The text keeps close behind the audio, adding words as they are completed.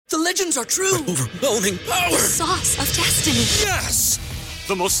The legends are true. Overwhelming power! Sauce of destiny. Yes!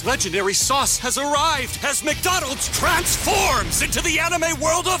 The most legendary sauce has arrived as McDonald's transforms into the anime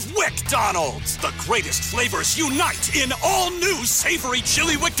world of WickDonald's. The greatest flavors unite in all new savory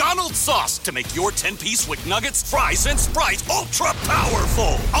chili McDonald's sauce to make your 10-piece Wick Nuggets, fries, and Sprite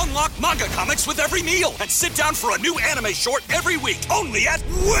ultra-powerful. Unlock manga comics with every meal and sit down for a new anime short every week only at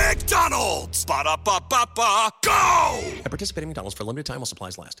WickDonald's. Ba-da-ba-ba-ba, go! At participating McDonald's for a limited time while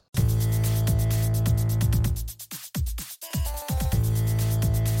supplies last.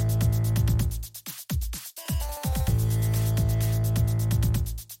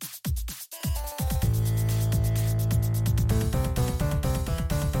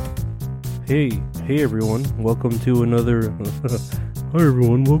 Hey everyone, welcome to another hi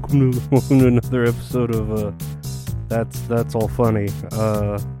everyone, welcome to another episode of That's All Funny.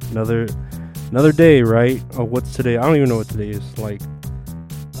 Another day, right? Oh, what's today? I don't even know what today is. Like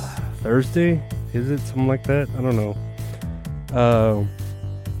Thursday? Is it something like that? I don't know.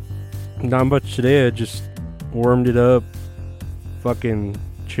 Not much today. I just warmed it up, fucking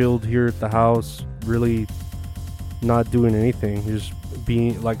chilled here at the house, really not doing anything, just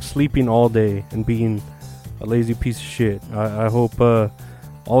being like sleeping all day and being a lazy piece of shit. I hope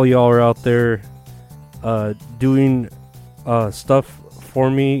all y'all are out there doing stuff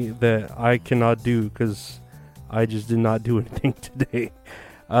for me that I cannot do, because I just did not do anything today.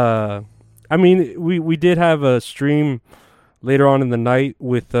 I mean, we did have a stream later on in the night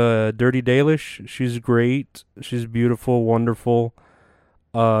with Dirty Dalish. She's great. She's beautiful, wonderful.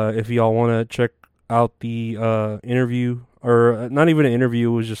 If y'all want to check out the interview, or not even an interview,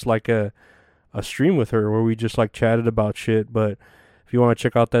 it was just like a stream with her where we just like chatted about shit. But if you want to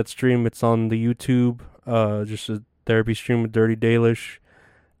check out that stream, it's on the YouTube, just a therapy stream with Dirty Dalish.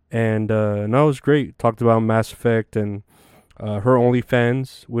 And no, it was great. Talked about Mass Effect and her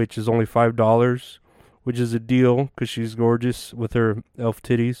OnlyFans, which is only $5, which is a deal because she's gorgeous with her elf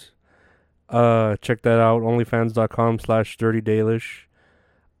titties. Check that out,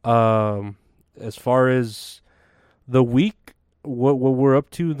 onlyfans.com/dirtydalish. As far as the week, what we're up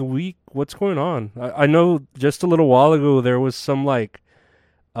to the week, what's going on? I know just a little while ago there was some like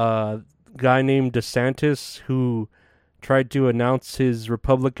guy named DeSantis who tried to announce his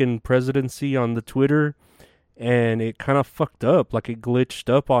Republican presidency on the Twitter, and it kind of fucked up, like it glitched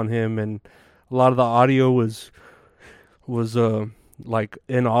up on him, and a lot of the audio was like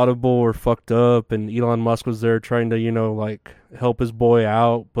inaudible or fucked up, and Elon Musk was there trying to, like help his boy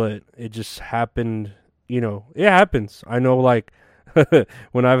out, but it just happened. It happens. I know, like,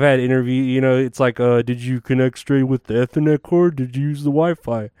 when I've had interview, it's like, did you connect straight with the Ethernet cord? Did you use the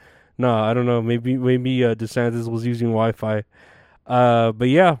Wi-Fi? No, I don't know. Maybe DeSantis was using Wi-Fi. But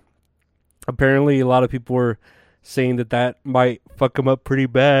yeah, apparently a lot of people were saying that might fuck him up pretty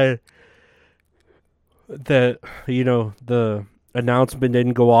bad. That, the announcement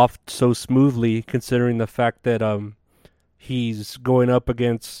didn't go off so smoothly, considering the fact that he's going up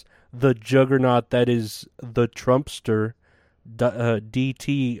against the juggernaut that is the Trumpster,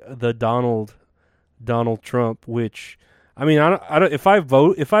 DT, the Donald Trump. Which, I mean, I don't. If I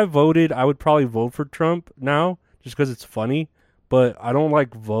voted, I would probably vote for Trump now, just because it's funny. But I don't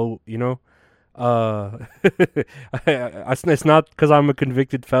like vote, it's not because I'm a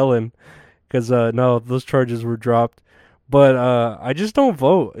convicted felon, because no, those charges were dropped. But I just don't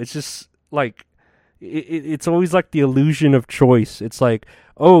vote. It's just like it's always like the illusion of choice. It's like,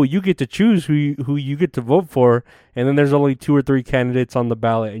 oh, you get to choose who you get to vote for, and then there's only 2 or 3 candidates on the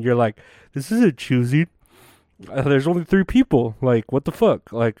ballot, and you're like, this isn't choosing. There's only 3 people. Like, what the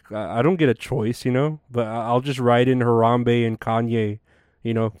fuck? Like, I don't get a choice, But I'll just write in Harambe and Kanye,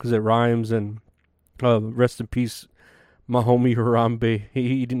 because it rhymes. And rest in peace, my homie Harambe.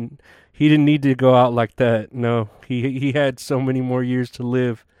 He didn't need to go out like that. No, he had so many more years to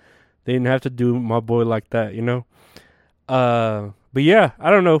live. They didn't have to do my boy like that, But yeah,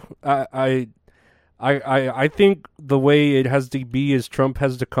 I don't know. I think the way it has to be is Trump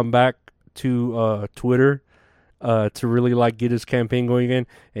has to come back to Twitter to really like get his campaign going again.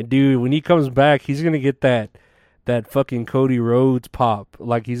 And dude, when he comes back, he's gonna get that fucking Cody Rhodes pop.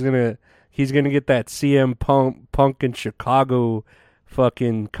 Like he's gonna get that CM Punk in Chicago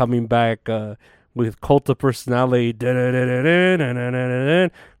fucking coming back with Cult of Personality.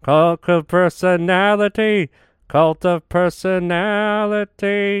 Cult of Personality. Cult of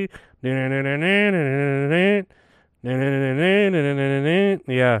Personality. Yeah,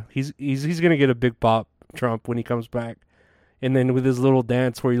 he's gonna get a big pop, Trump, when he comes back. And then with his little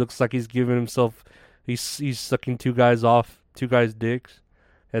dance where he looks like he's giving himself, he's sucking 2 guys off, 2 guys' dicks.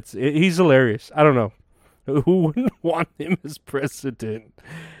 He's hilarious. I don't know. Who wouldn't want him as president?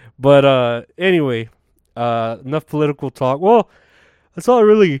 But anyway, enough political talk. Well, that's all I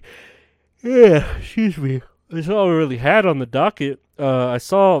really. Yeah, excuse me. That's all I really had on the docket. I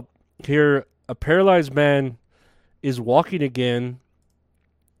saw here a paralyzed man is walking again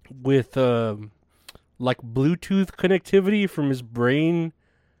with like Bluetooth connectivity from his brain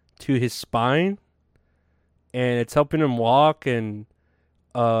to his spine, and it's helping him walk and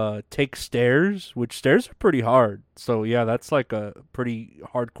take stairs, which stairs are pretty hard. So yeah, that's like a pretty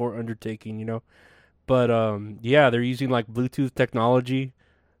hardcore undertaking, you know. But yeah, they're using like Bluetooth technology.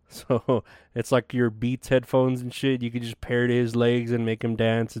 So it's like your Beats headphones and shit. You could just pair to his legs and make him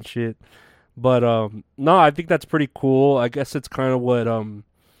dance and shit. But no, I think that's pretty cool. I guess it's kind of what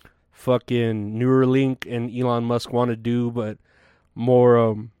fucking Neuralink and Elon Musk want to do, but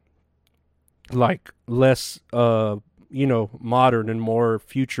more like less you know, modern and more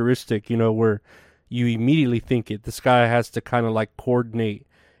futuristic, you know, where you immediately think it. This guy has to kind of like coordinate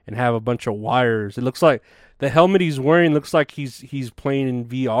and have a bunch of wires. It looks like the helmet he's wearing looks like he's playing in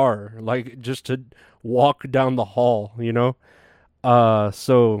VR, like just to walk down the hall, you know?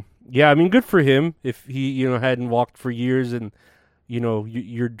 So yeah, I mean, good for him. If he, you know, hadn't walked for years and, you know,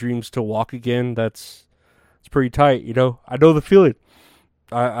 your dreams to walk again, it's pretty tight, you know? I know the feeling.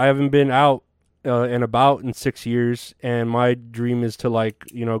 I haven't been out and about in 6 years, and my dream is to, like,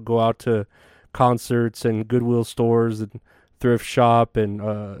 you know, go out to concerts and Goodwill stores and thrift shop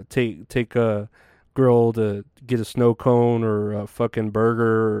and take a girl to get a snow cone or a fucking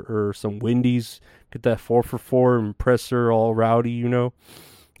burger or some Wendy's, get that 4 for $4, impress her all rowdy, you know.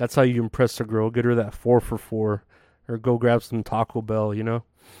 That's how you impress a girl. Get her that 4 for $4, or go grab some Taco Bell, you know.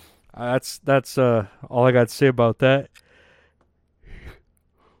 That's all I got to say about that.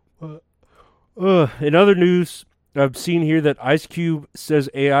 In other news, I've seen here that Ice Cube says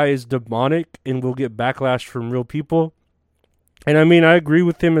AI is demonic and will get backlash from real people. And I mean, I agree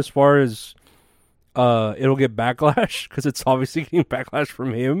with him as far as it'll get backlash, because it's obviously getting backlash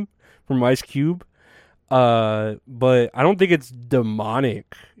from him, from Ice Cube. But I don't think it's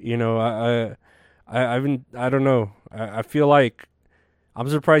demonic. You know, I don't know. I feel like I'm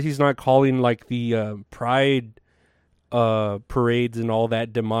surprised he's not calling like the pride parades and all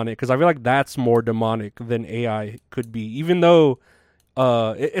that demonic, because I feel like that's more demonic than AI could be. Even though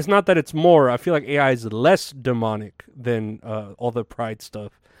it's not that it's more. I feel like AI is less demonic than all the pride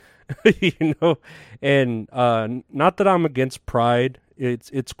stuff. You know, and not that I'm against pride.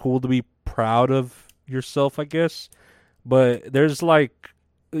 It's cool to be proud of yourself, I guess. But there's like,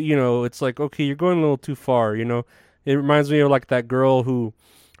 you know, it's like, okay, you're going a little too far, you know. It reminds me of like that girl who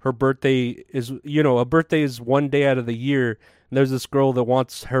her birthday is, you know, a birthday is one day out of the year. And there's this girl that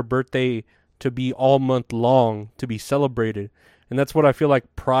wants her birthday to be all month long, to be celebrated. And that's what I feel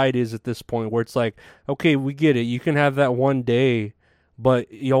like pride is at this point, where it's like, okay, we get it. You can have that one day, but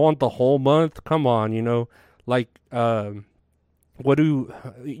you want the whole month? Come on, you know. Like, what do,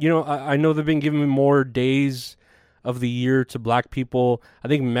 you know, I know they've been giving more days of the year to black people. I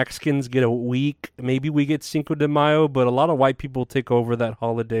think Mexicans get a week. Maybe we get Cinco de Mayo, but a lot of white people take over that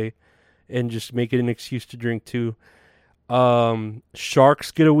holiday and just make it an excuse to drink too.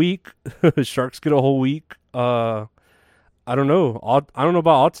 Sharks get a week. Sharks get a whole week. I don't know. I don't know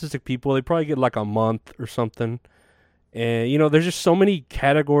about autistic people. They probably get like a month or something. And, you know, there's just so many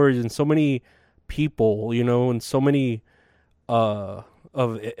categories and so many people, you know, and so many of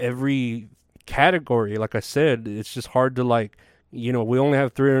every category. Like I said, it's just hard to, like, you know, we only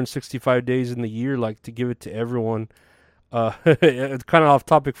have 365 days in the year, like, to give it to everyone. It's kind of off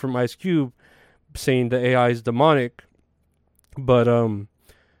topic from Ice Cube saying the AI is demonic, but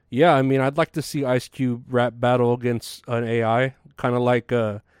yeah, I mean, I'd like to see Ice Cube rap battle against an AI, kind of like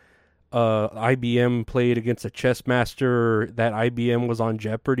IBM played against a chess master, or that IBM was on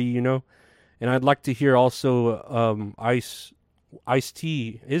Jeopardy, you know. And I'd like to hear also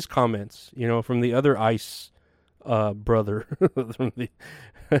Ice-T, his comments, you know, from the other Ice brother,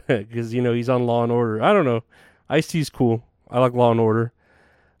 because, you know, he's on Law and Order. I don't know. Ice-T's cool. I like Law and Order.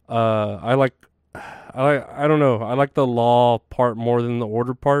 I don't know. I like the law part more than the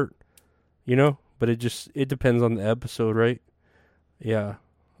order part, you know. But it depends on the episode, right? Yeah.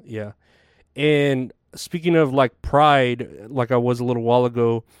 And speaking of like pride, like I was a little while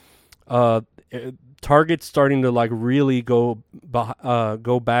ago, Target's starting to like really go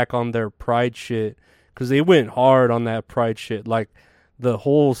back on their pride shit, because they went hard on that pride shit. Like the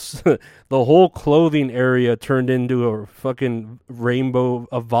whole clothing area turned into a fucking rainbow,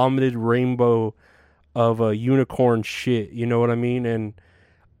 a vomited rainbow of a unicorn shit. You know what I mean? And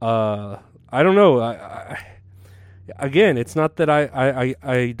I don't know. Again, it's not that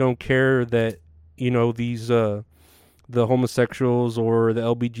I don't care that, you know, these the homosexuals or the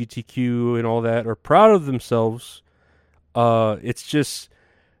LGBTQ and all that are proud of themselves. It's just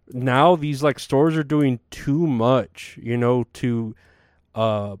now these like stores are doing too much, you know, to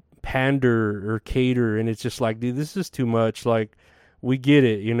pander or cater, and it's just like, dude, this is too much. Like, we get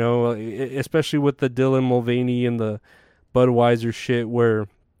it, you know, especially with the Dylan Mulvaney and the Budweiser shit, where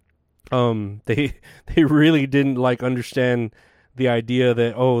they really didn't like understand the idea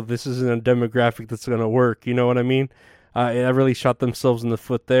that, oh, this isn't a demographic that's gonna work. You know what I mean? It really shot themselves in the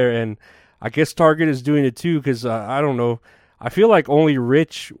foot there, and I guess Target is doing it too, because I don't know. I feel like only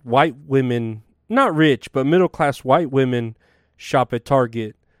rich white women, not rich, but middle-class white women shop at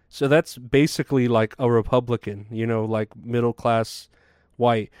Target. So that's basically like a Republican, you know, like middle-class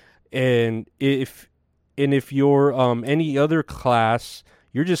white. And if you're any other class,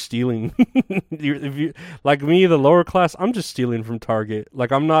 you're just stealing. If you, like me, the lower class, I'm just stealing from Target.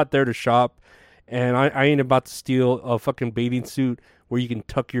 Like, I'm not there to shop, and I ain't about to steal a fucking bathing suit where you can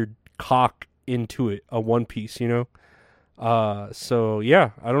tuck your cock into it, a one piece, you know? So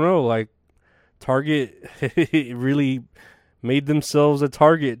yeah, I don't know, like, Target really made themselves a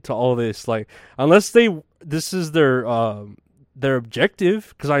target to all this. Like, unless this is their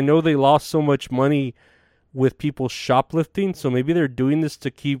objective, because I know they lost so much money with people shoplifting, so maybe they're doing this to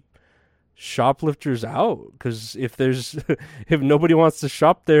keep shoplifters out, because if nobody wants to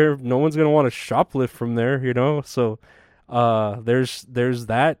shop there, no one's gonna want to shoplift from there, you know? So there's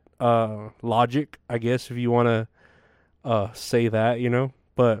that logic, I guess, if you want to say that, you know.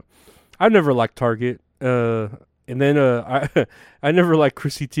 But I've never liked Target, and then I never liked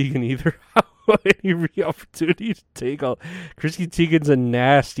Chrissy Teigen either. Any opportunity to take all, Chrissy Teigen's a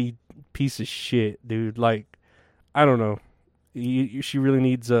nasty piece of shit, dude. Like, I don't know, she really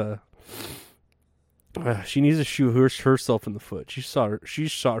needs she needs to shoot herself in the foot. She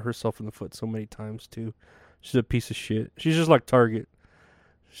shot herself in the foot so many times too. She's a piece of shit. She's just like Target.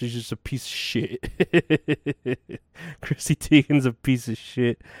 She's just a piece of shit. Chrissy Teigen's a piece of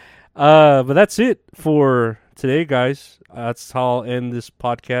shit. But that's it for today, guys. That's how I'll end this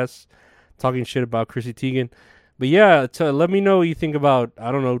podcast, talking shit about Chrissy Teigen. But yeah, let me know what you think about,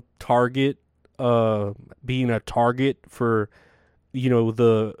 I don't know, Target being a target for, you know,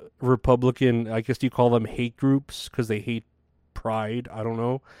 the Republican, I guess you call them hate groups, because they hate Pride. I don't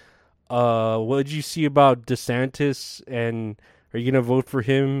know. What did you see about DeSantis, and are you going to vote for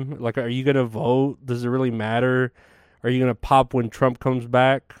him? Like, are you going to vote? Does it really matter? Are you going to pop when Trump comes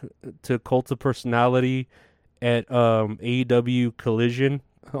back to Cult of Personality at AEW Collision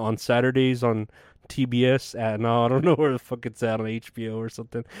on Saturdays on TBS? No, I don't know where the fuck it's at, on HBO or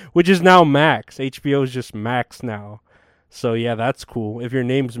something, which is now Max. HBO is just Max now. So yeah, that's cool. If your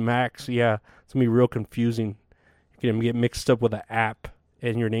name's Max, yeah, it's going to be real confusing. You're going to get mixed up with an app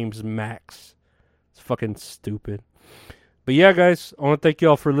and your name's Max. It's fucking stupid. But yeah, guys, I want to thank you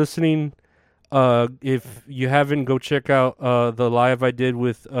all for listening. If you haven't, go check out the live I did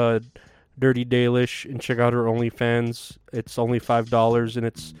with Dirty Dalish, and check out her OnlyFans. It's only $5 and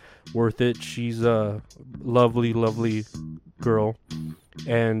it's worth it. She's a lovely, lovely girl.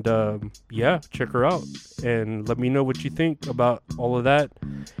 And yeah, check her out and let me know what you think about all of that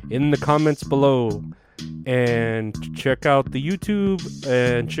in the comments below. And check out the YouTube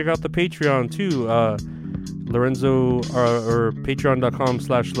and check out the Patreon too. Lorenzo or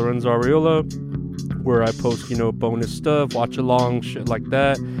patreon.com/Lorenzo Arreola, where I post, you know, bonus stuff, watch along, shit like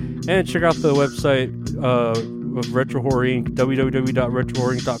that. And check out the website of Retro Horror Inc.,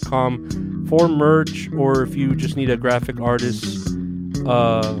 www.retrohorrorinc.com, for merch, or if you just need a graphic artist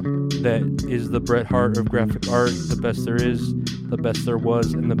that is the Bret Hart of graphic art, the best there is, the best there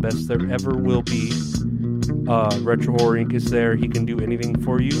was, and the best there ever will be. Retro Horror Inc. is there. He can do anything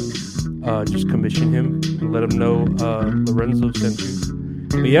for you. Just commission him and let him know Lorenzo sent you.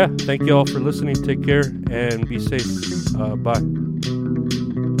 But yeah, thank you all for listening. Take care and be safe. Bye.